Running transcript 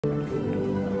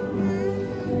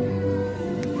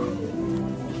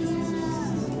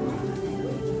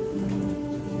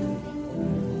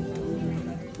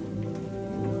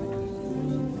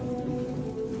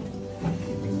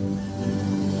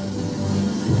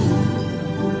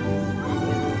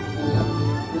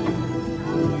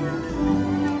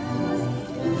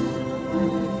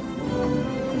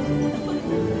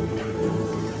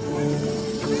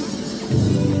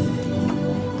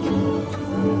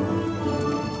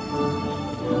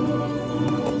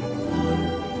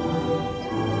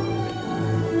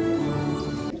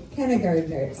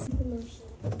kindergartners.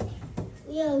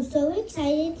 We are so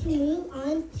excited to move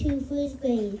on to first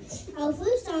grade. Our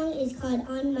first song is called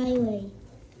On My Way.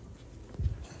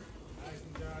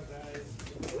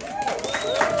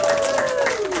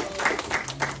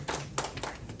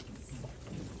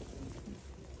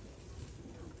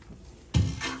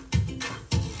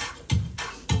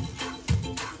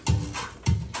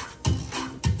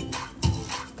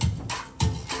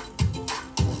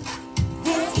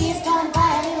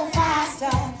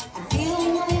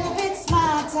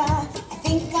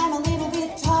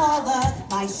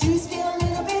 My shoes feel a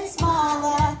little bit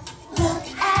smaller. Look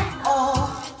at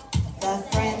all the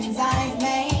friends I've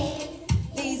made.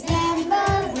 These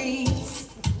memories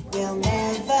will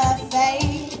never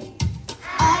fade.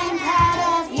 I'm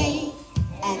proud of me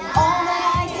and all that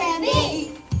I can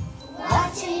be.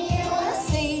 Watching you will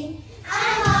see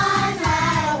I'm on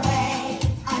my way.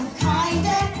 I'm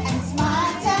kinder and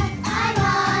smarter. I'm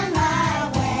on my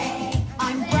way.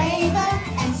 I'm braver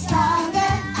and stronger.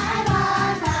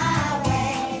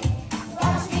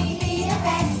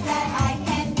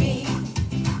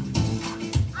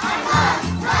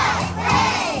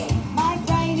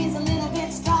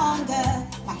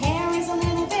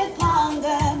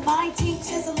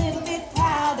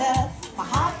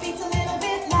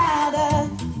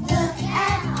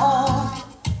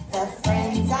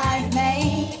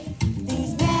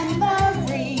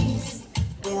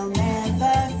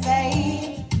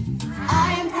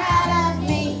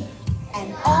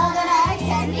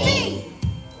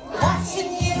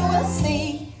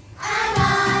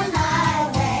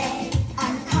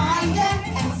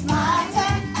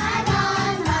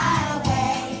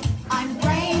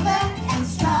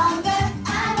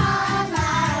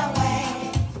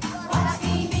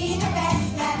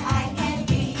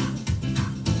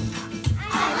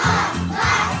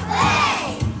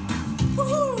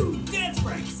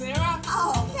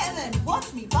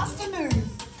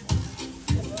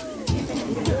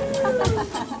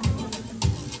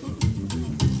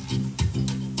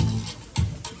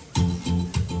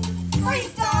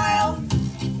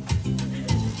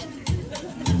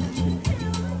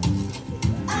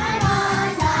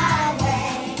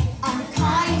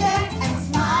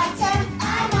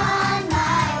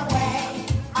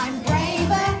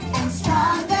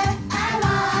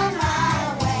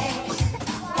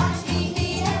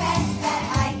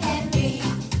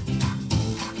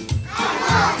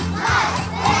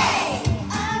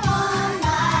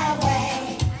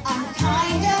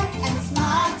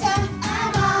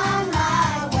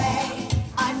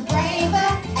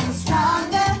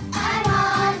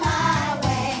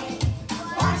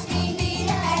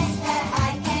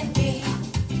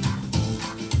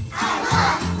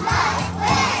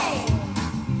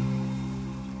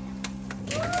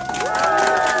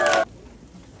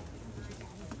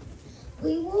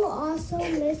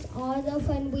 All the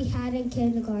fun we had in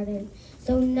kindergarten.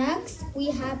 So next,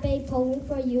 we have a poem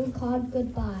for you called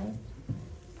Goodbye.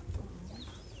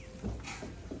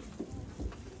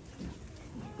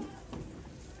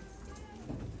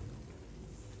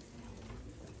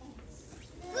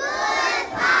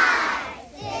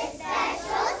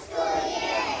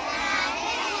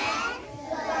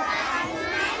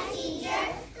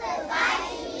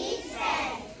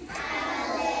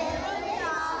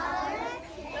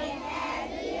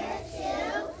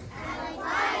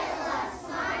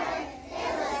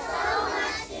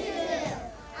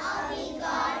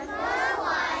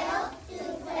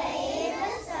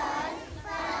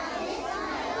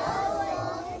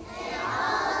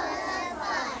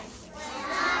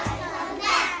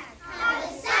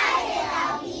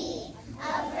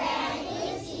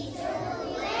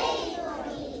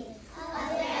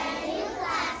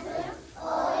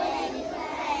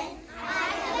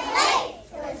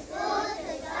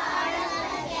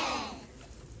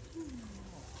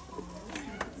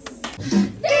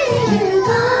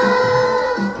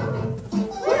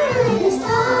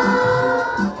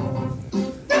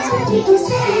 People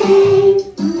say,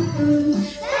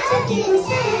 that's what people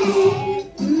say.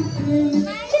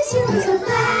 This year was so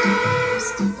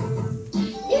fast,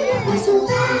 you went by so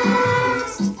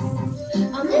fast.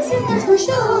 I'm missing, that's for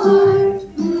sure.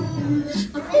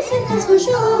 I'm missing, that's for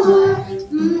sure.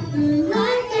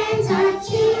 My friends are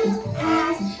cute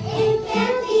as it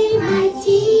can be. My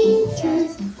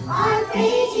teachers are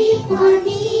crazy for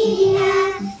me.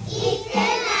 And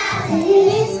even now,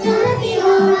 it's gonna be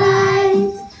alright.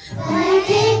 I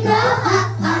can't go up.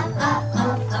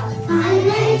 I'm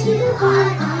ready to go on.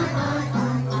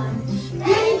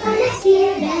 Ready for next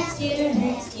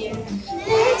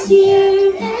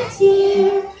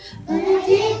year. But I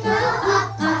can't go up.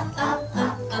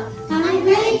 I'm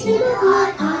ready to go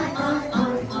on.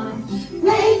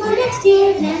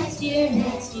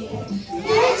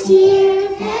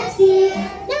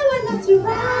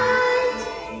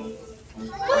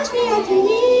 I can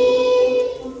be.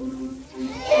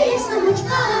 It is so much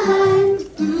fun.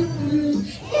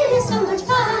 It is so much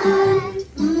fun.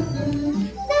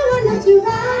 Never not to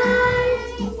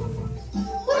ride.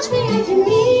 Watch me, I can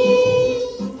be.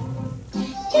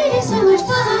 It is so much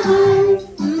fun.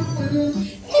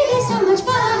 It is so much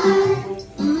fun.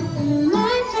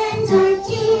 My friends are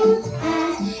cute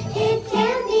as it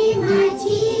can be. My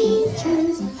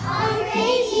teachers are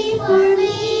crazy for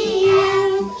me.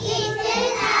 And even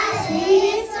as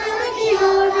it's gonna be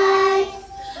alright.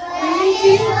 Ready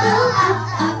to go up,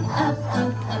 up, up,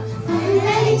 up, up. I'm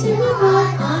ready to move on.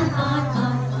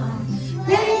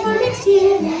 Ready for next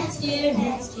year, next year,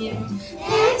 next year,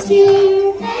 next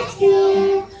year, next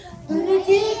year. We're ready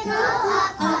to go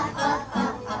up, up, up,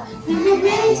 up, up. We're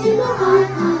ready to move on.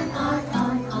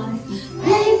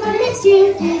 Ready for next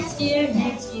year, next year,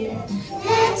 next year,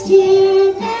 next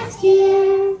year, next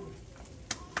year.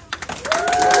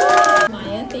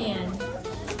 Amaya Band.